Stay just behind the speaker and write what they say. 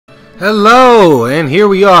Hello, and here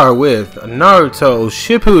we are with Naruto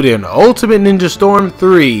Shippuden Ultimate Ninja Storm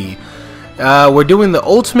 3. We're doing the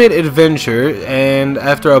ultimate adventure, and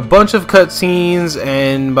after a bunch of cutscenes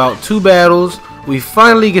and about 2 battles, we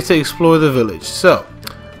finally get to explore the village. So,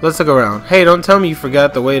 let's look around. Hey, don't tell me you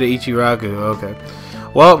forgot the way to Ichiraku. Okay.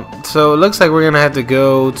 Well, so it looks like we're gonna have to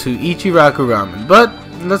go to Ichiraku Ramen, but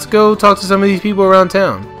let's go talk to some of these people around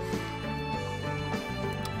town.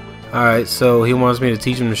 Alright, so he wants me to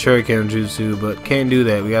teach him the shuriken jutsu, but can't do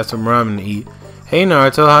that. We got some ramen to eat. Hey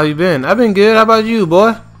Naruto, how you been? I've been good. How about you,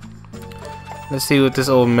 boy? Let's see what this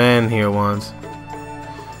old man here wants.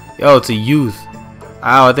 Yo, it's a youth.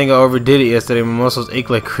 Ow, I think I overdid it yesterday. My muscles ache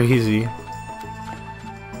like crazy.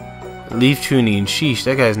 Leaf Chunin. Sheesh,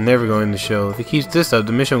 that guy's never going to show. If he keeps this up,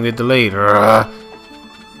 the mission will get delayed.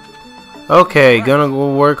 Okay, gonna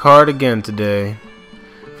go work hard again today.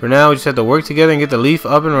 For now, we just have to work together and get the leaf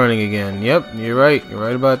up and running again. Yep, you're right. You're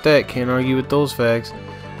right about that. Can't argue with those facts.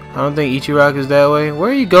 I don't think Ichiraku is that way. Where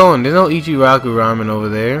are you going? There's no Ichiraku ramen over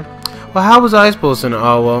there. Well, how was I supposed to know?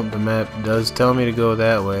 Oh, well, the map does tell me to go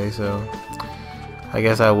that way, so I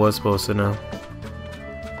guess I was supposed to know.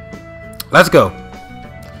 Let's go.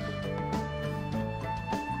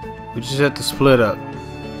 We just have to split up.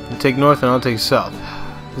 You take north and I'll take south.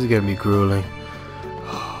 This is gonna be grueling.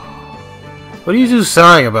 What are you two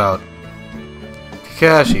sighing about?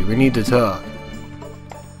 Kakashi, we need to talk.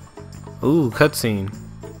 Ooh, cutscene.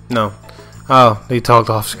 No. Oh, they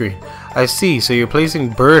talked off screen. I see, so you're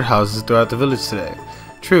placing birdhouses throughout the village today.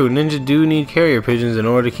 True, ninja do need carrier pigeons in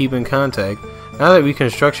order to keep in contact. Now that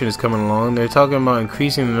reconstruction is coming along, they're talking about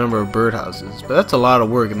increasing the number of birdhouses. But that's a lot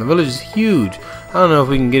of work, and the village is huge. I don't know if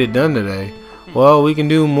we can get it done today. Well, we can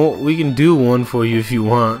do more. We can do one for you if you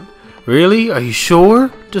want. Really? Are you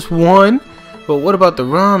sure? Just one? But what about the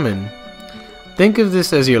ramen? Think of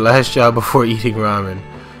this as your last job before eating ramen.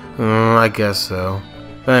 I guess so.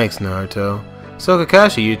 Thanks, Naruto. So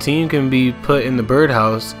Kakashi, your team can be put in the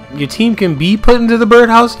birdhouse. Your team can be put into the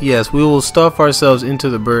birdhouse? Yes, we will stuff ourselves into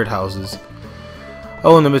the birdhouses.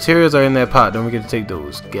 Oh, and the materials are in that pot. Don't forget to take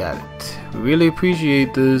those. Got it. We really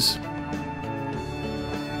appreciate this.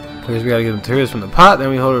 First, we gotta get the materials from the pot,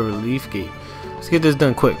 then we hold a relief gate. Let's get this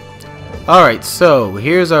done quick. Alright, so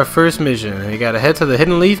here's our first mission. We gotta head to the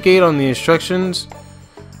hidden leaf gate on the instructions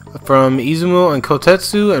from Izumo and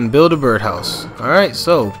Kotetsu and build a birdhouse. Alright,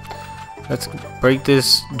 so let's break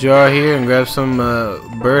this jar here and grab some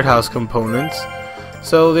birdhouse components.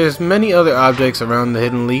 So there's many other objects around the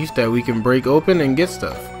hidden leaf that we can break open and get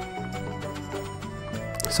stuff.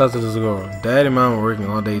 Dad and Mom are working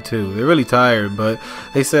all day too. They're really tired, but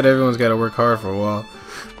they said everyone's gotta work hard for a while.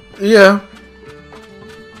 Yeah.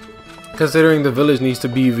 Considering the village needs to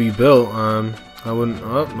be rebuilt, I wouldn't.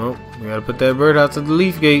 Oh no, we gotta put that birdhouse at the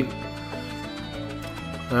leaf gate.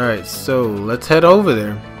 All right, so let's head over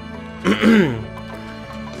there.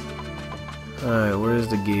 All right, where's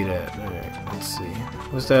the gate at? All right, let's see.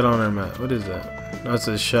 What's that on our map? What is that? No, it's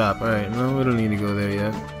a shop. All right, no, we don't need to go there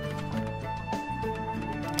yet.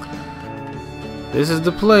 This is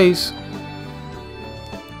the place.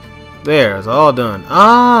 There, it's all done.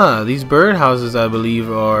 Ah, these birdhouses, I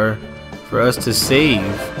believe, are for us to save.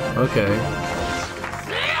 Okay.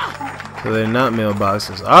 So they're not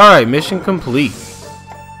mailboxes. Alright, mission complete.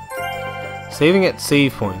 Saving at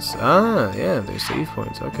save points. Ah, yeah, they're save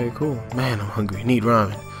points. Okay, cool. Man, I'm hungry. Need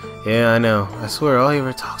ramen. Yeah, I know. I swear, all he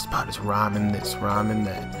ever talks about is ramen this, ramen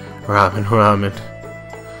that. Ramen.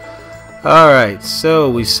 Alright, so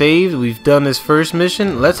we saved. We've done this first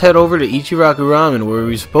mission. Let's head over to Ichiraku Ramen, where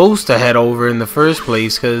we're supposed to head over in the first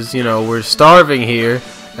place, because, you know, we're starving here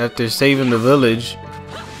after saving the village.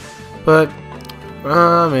 But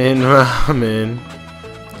ramen.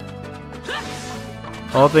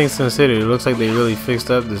 All things considered, it looks like they really fixed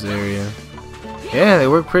up this area. Yeah, they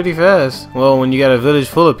work pretty fast. Well, when you got a village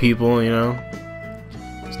full of people, you know,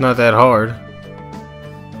 it's not that hard.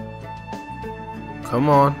 Come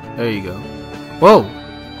on, there you go. Whoa!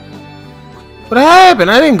 What happened?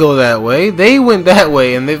 I didn't go that way. They went that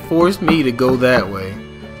way, and they forced me to go that way.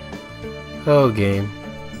 Oh, game.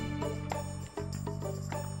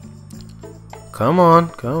 Come on,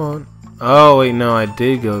 come on. Oh, wait, no, I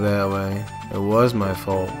did go that way. It was my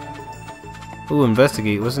fault. Ooh,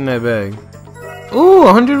 investigate. What's in that bag? Ooh,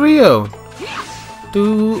 100 Rio.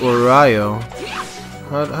 Do or Ryo.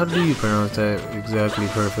 How do you pronounce that exactly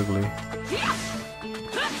perfectly?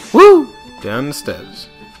 Woo! Down the steps.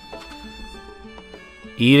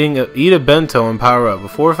 Eat a bento and power up.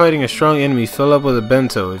 Before fighting a strong enemy, fill up with a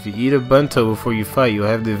bento. If you eat a bento before you fight, you'll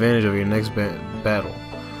have the advantage over your next battle.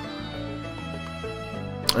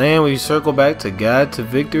 And we circle back to Guide to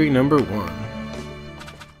Victory number 1.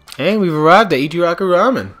 Hey, we've arrived at Ichiraku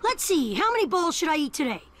Ramen. Let's see, how many bowls should I eat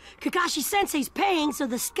today? Kakashi-sensei's paying, so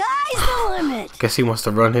the sky's the limit. Guess he wants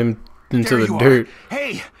to run him into There the you dirt. are.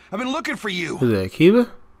 Hey, I've been looking for you. Who's that,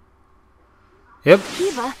 Kiba? Yep.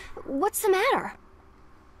 Kiba, what's the matter?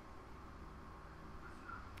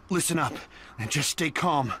 Listen up and just stay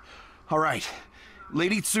calm. All right.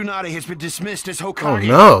 Lady Tsunade has been dismissed as Oh Hokage.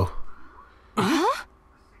 no. Huh?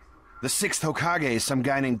 The 6th Hokage is some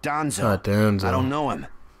guy named Danzo. Ah, Danzo. I don't know him,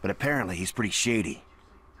 but apparently he's pretty shady.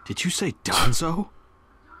 Did you say Danzo?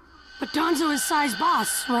 But Danzo is Sai's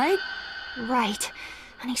boss, right? Right.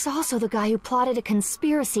 And he's also the guy who plotted a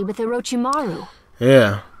conspiracy with Orochimaru.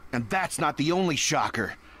 Yeah. And that's not the only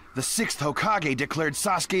shocker. The 6th Hokage declared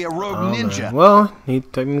Sasuke a rogue Oh, ninja man. Well, he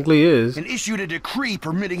technically is. and issued a decree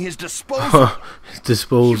permitting his disposal. His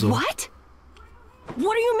disposal. What?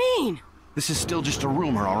 What do you mean? This is still just a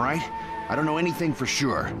rumor, all right? I don't know anything for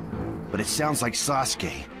sure, but it sounds like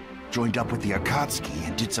Sasuke joined up with the Akatsuki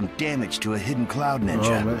and did some damage to a hidden cloud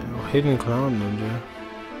ninja. Oh, man. Oh, hidden clown ninja.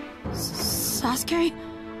 Sasuke?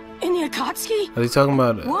 In the Akatsuki? Are they talking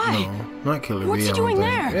about? Why? No, not Killer What's Bee, he I don't doing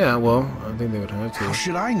think. there? Yeah, well, I think they would have How to.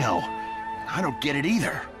 should I know? I don't get it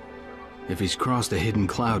either. If he's crossed a hidden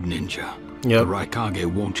cloud ninja, the Yep. Raikage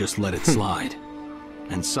won't just let it slide.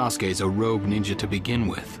 And Sasuke's a rogue ninja to begin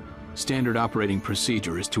with. Standard operating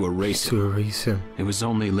procedure is to erase him. To erase him. It was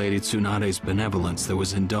only Lady Tsunade's benevolence that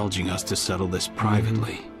was indulging us to settle this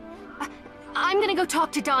privately. I'm gonna go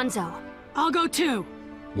talk to Danzo. I'll go too.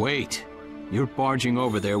 Wait. Your barging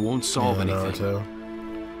over there won't solve Yeah, anything. Naruto.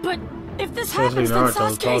 But if this Especially happens, then Naruto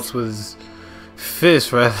Sasuke... talks with his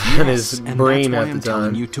fist rather than his and brain that's why at I'm the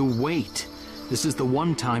telling time. you to wait. This is the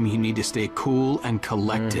one time you need to stay cool and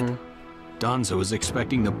collected. Danzo is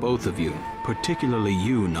expecting the both of you, particularly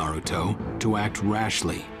you, Naruto, to act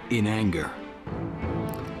rashly, in anger.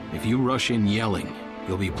 If you rush in yelling,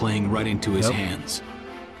 you'll be playing right into his Yep. hands.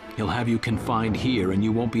 He'll have you confined here and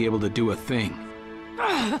you won't be able to do a thing.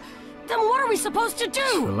 Then what are we supposed to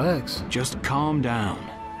do? Relax. Just calm down.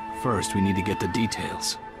 First, we need to get the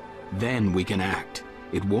details. Then we can act.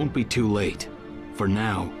 It won't be too late. For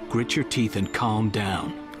now, grit your teeth and calm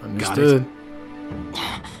down. Got it? Understood.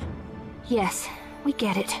 Yes, we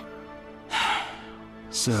get it.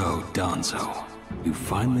 So, Danzo, you've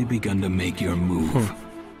finally begun to make your move.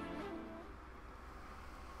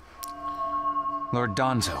 Lord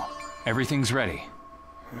Danzo, everything's ready.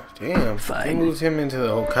 Damn, they Fine. moved him into the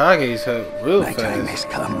Hokage's head real My time fast.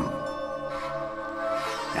 has come.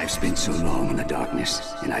 I've spent so long in the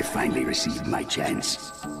darkness, and I finally received my chance.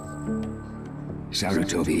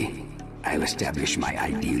 Sarutobi, I'll establish my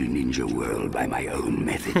ideal ninja world by my own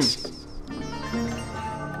methods.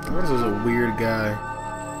 This is a weird guy.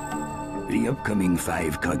 The upcoming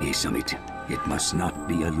 5 Kage Summit, it must not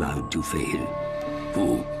be allowed to fail.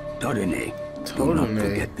 Fu, Torene, do not Totome.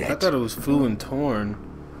 forget I that. thought it was Fu and Torn.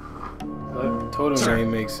 But Totome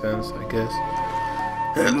makes sense, I guess.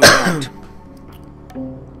 Look out.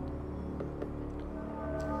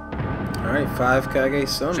 Alright, 5 Kage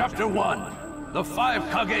Summit. Chapter 1, the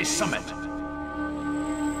 5 Kage Summit.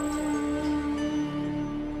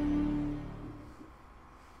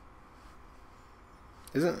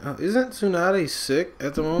 Isn't Tsunade sick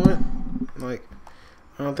at the moment? Like,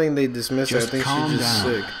 I don't think they dismissed her. I Just think calm she's just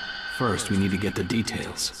down. sick. First, we need to get the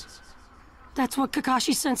details. That's what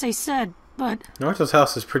Kakashi-sensei said, but Naruto's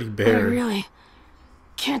house is pretty I bare. really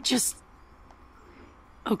can't just...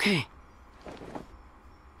 Okay.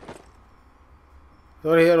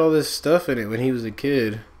 Thought he had all this stuff in it when he was a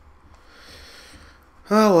kid.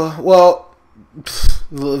 Oh well,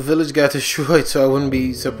 the village got destroyed, so I wouldn't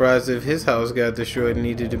be surprised if his house got destroyed and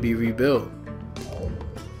needed to be rebuilt.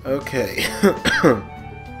 Okay.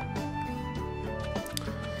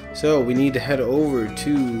 So we need to head over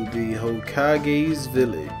to the Hokage's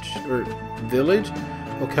village, or village?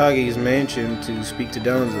 Hokage's mansion to speak to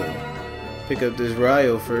Danzo. Pick up this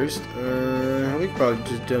Ryo first. We could probably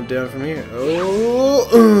just jump down from here.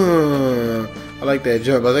 Oh, I like that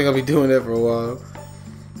jump. I think I'll be doing that for a while.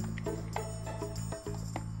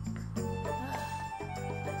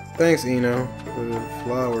 Thanks, Ino, for the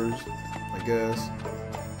flowers, I guess.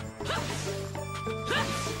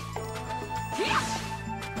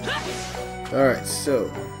 Alright, so,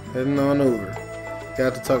 heading on over.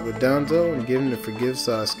 Got to talk with Danzo and get him to forgive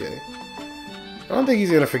Sasuke. I don't think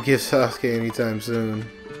he's gonna forgive Sasuke anytime soon.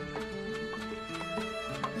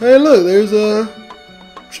 Hey look, there's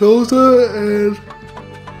Chota and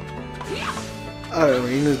I don't know,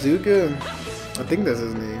 Inuzuka? I think that's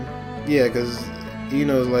his name. Yeah, because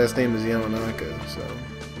Ino's last name is Yamanaka, so.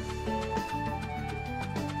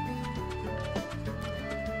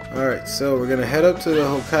 Alright, so we're gonna head up to the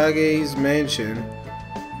Hokage's mansion.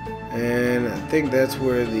 And I think that's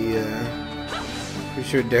where the, pretty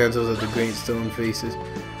sure Danzo's at the Great Stone Faces.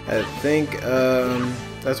 I think,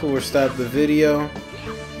 that's where we'll stop the video.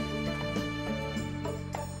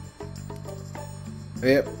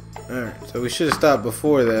 Yep. Alright, so we should have stopped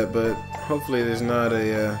before that, but hopefully there's not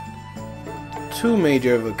a, too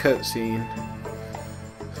major of a cutscene.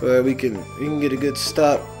 So that we can get a good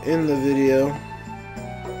stop in the video.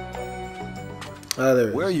 Ah, there it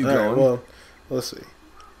is. Where are you All going? Right, well, let's see.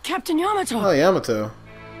 Captain Yamato. Oh, Yamato.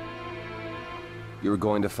 You were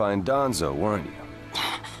going to find Danzo, weren't you?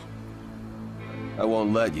 I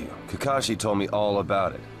won't let you. Kakashi told me all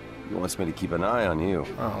about it. He wants me to keep an eye on you.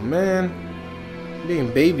 Oh man,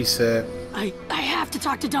 being babysat. I have to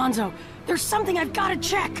talk to Danzo. There's something I've got to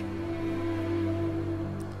check.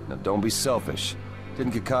 Now don't be selfish.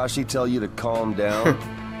 Didn't Kakashi tell you to calm down?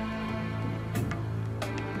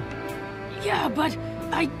 Yeah, but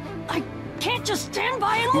I can't just stand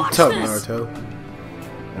by and watch Tough, this. Naruto.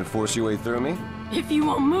 And force your way through me? If you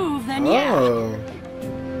won't move, then yeah. Oh.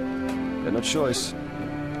 Got no choice.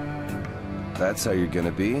 That's how you're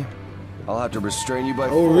gonna be. I'll have to restrain you by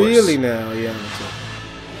Oh, force. really now, Yamato?